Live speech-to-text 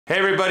Hey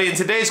everybody, in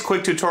today's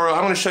quick tutorial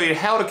I'm going to show you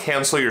how to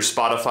cancel your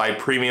Spotify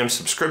premium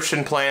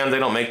subscription plan. They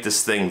don't make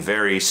this thing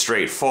very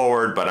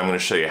straightforward, but I'm going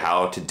to show you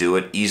how to do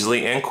it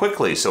easily and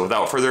quickly. So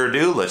without further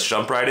ado, let's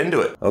jump right into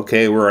it.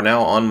 Okay, we're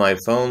now on my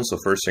phone, so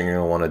first thing you're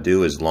going to want to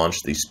do is launch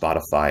the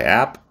Spotify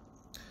app.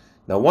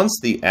 Now once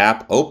the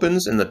app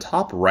opens, in the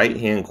top right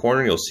hand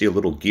corner you'll see a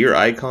little gear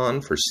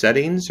icon for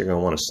settings. You're going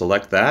to want to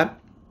select that.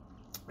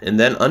 And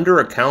then under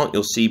account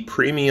you'll see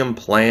premium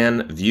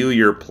plan, view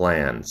your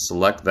plan.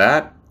 Select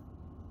that.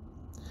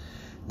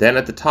 Then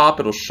at the top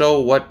it'll show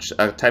what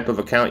type of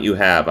account you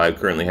have. I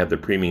currently have the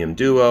Premium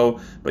Duo,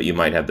 but you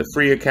might have the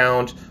free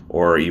account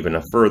or even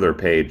a further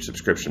paid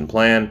subscription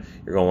plan.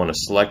 You're going to want to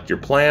select your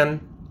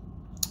plan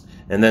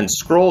and then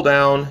scroll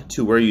down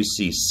to where you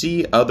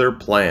see Other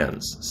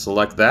Plans.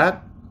 Select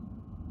that.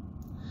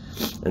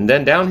 And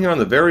then down here on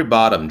the very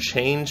bottom,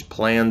 Change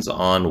Plans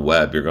on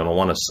Web. You're going to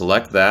want to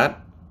select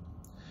that.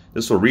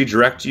 This will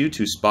redirect you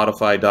to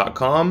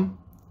Spotify.com.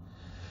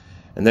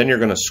 And then you're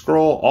going to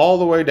scroll all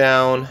the way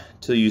down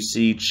till you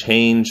see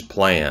Change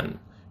Plan.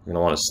 You're going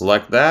to want to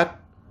select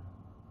that.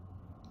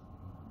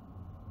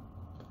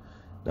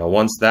 Now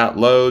once that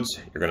loads,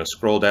 you're going to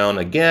scroll down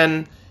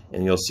again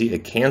and you'll see a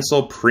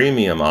Cancel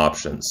Premium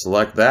option.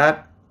 Select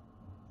that.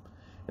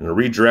 And it'll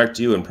redirect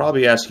you and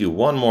probably ask you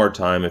one more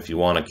time if you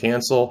want to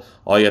cancel.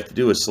 All you have to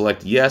do is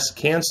select Yes,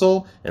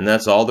 Cancel, and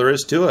that's all there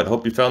is to it.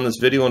 Hope you found this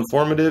video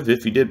informative.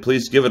 If you did,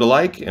 please give it a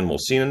like, and we'll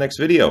see you in the next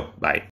video. Bye.